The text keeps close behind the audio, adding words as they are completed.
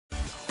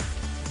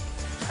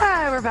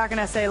We're back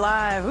in SA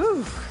Live.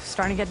 Ooh,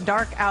 starting to get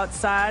dark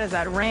outside as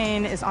that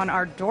rain is on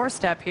our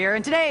doorstep here.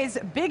 And today's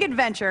big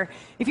adventure,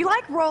 if you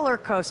like roller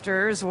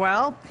coasters,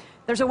 well,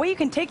 there's a way you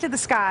can take to the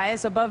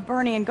skies above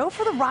Bernie and go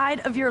for the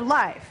ride of your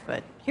life.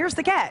 But here's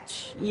the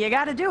catch. You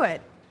got to do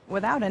it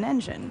without an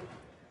engine.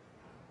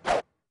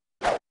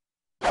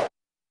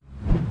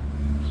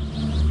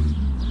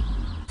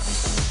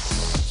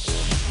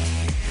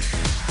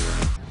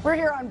 We're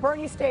here on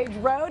Bernie Stage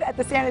Road at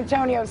the San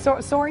Antonio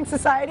Soaring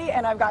Society,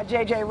 and I've got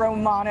JJ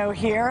Romano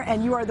here,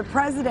 and you are the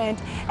president.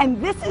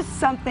 And this is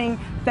something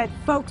that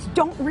folks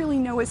don't really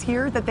know is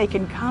here, that they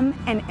can come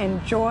and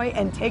enjoy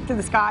and take to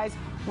the skies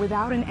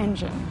without an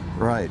engine.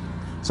 Right.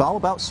 It's all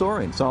about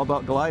soaring. It's all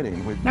about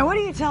gliding. Now, what do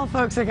you tell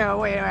folks that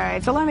go,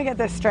 wait, so let me get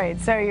this straight.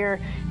 So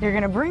you're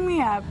going to bring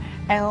me up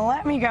and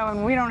let me go,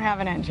 and we don't have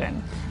an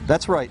engine.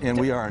 That's right, and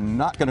we are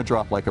not going to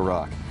drop like a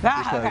rock.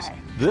 Because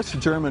this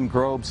German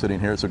Grobe sitting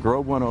here, it's a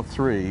Grobe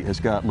 103, has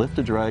got lift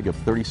to drag of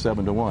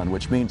 37-1,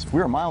 which means if we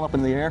were a mile up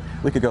in the air,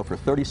 we could go for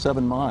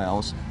 37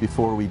 miles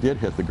before we did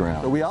hit the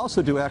ground. But we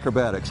also do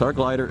acrobatics. Our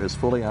glider is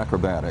fully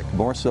acrobatic,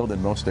 more so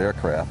than most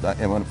aircraft.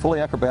 And when fully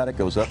acrobatic,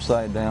 goes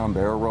upside down,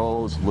 barrel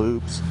rolls,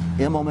 loops,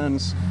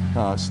 immelmans,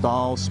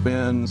 stalls,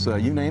 spins,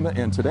 you name it.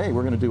 And today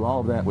we're going to do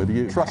all of that with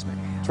you. Trust me.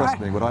 Trust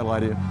me. Would I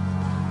lie to you?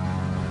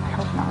 I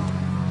hope not.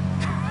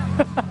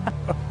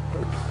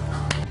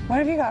 What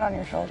have you got on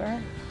your shoulder?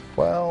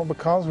 Well,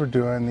 because we're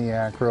doing the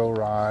acro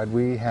ride,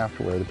 we have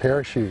to wear the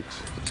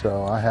parachutes.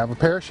 So I have a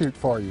parachute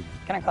for you.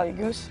 Can I call you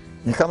Goose?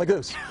 You call me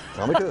Goose.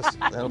 Call me Goose.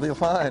 That'll be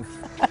fine.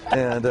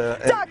 And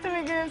talk to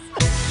me, Goose.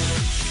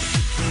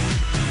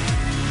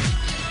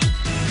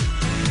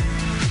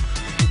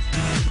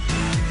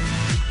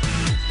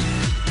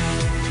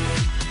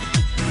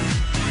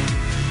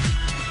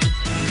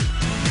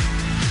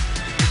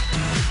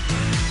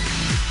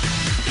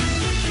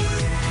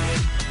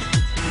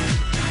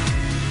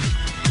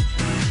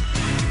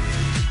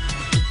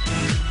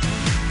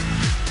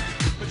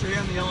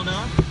 the yellow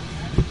knob,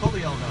 pull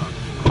the yellow knob,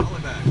 all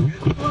it back, good.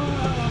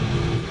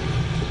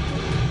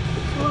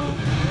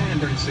 And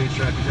during stage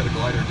track, we've got a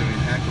glider doing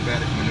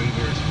acrobatic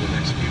maneuvers for the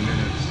next few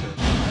minutes.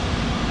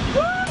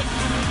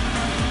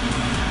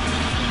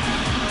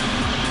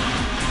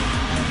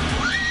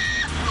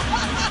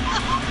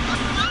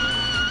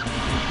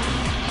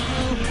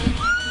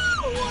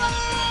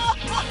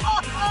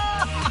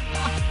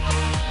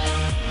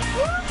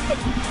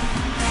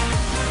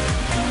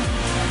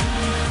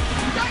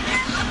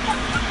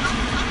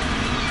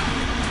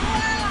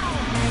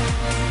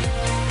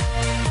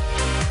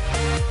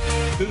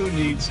 Who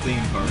needs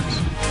theme parks?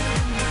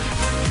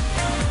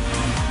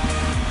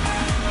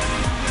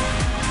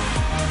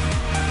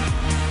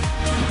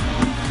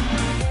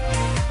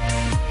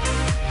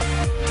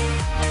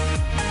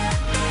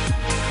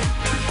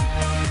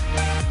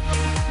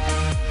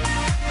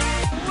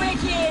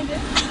 Wicked!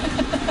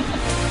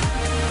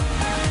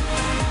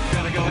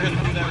 Gotta go ahead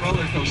and do that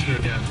roller coaster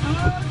again.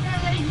 Okay.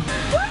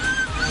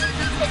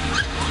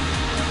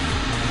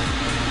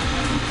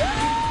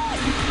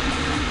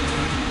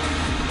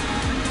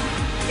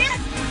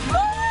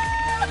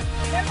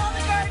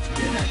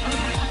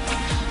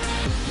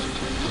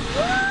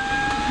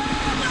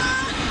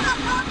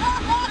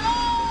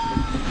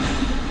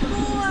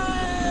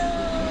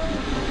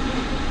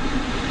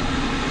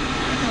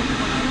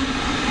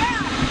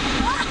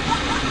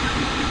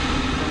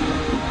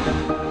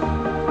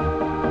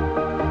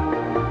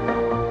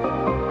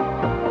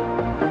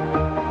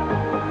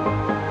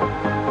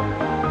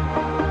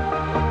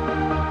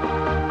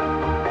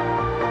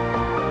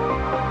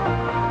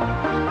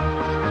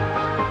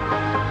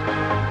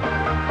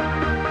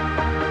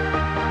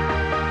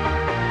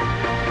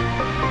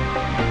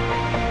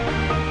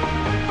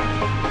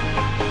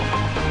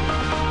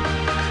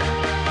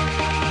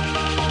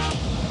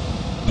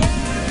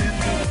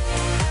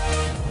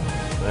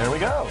 There we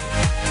go.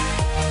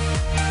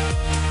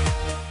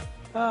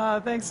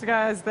 Thanks,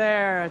 guys,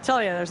 there. I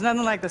tell you, there's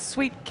nothing like the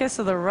sweet kiss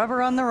of the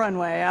rubber on the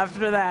runway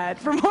after that.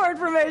 For more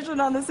information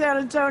on the San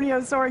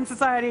Antonio Soaring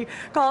Society,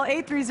 call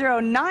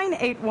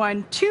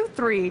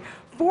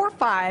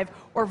 830-981-2345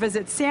 or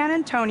visit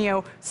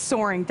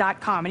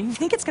sanantoniosoaring.com. And if you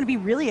think it's going to be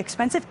really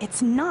expensive,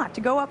 it's not.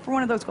 To go up for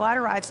one of those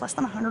glider rides, less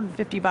than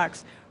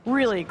 $150.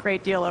 Really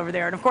great deal over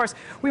there. And of course,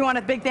 we want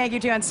a big thank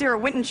you to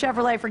Ancira, Winton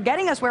Chevrolet for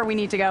getting us where we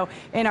need to go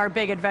in our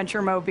big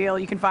adventure mobile.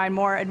 You can find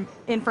more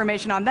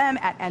information on them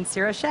at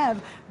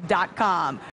ancirachev.com.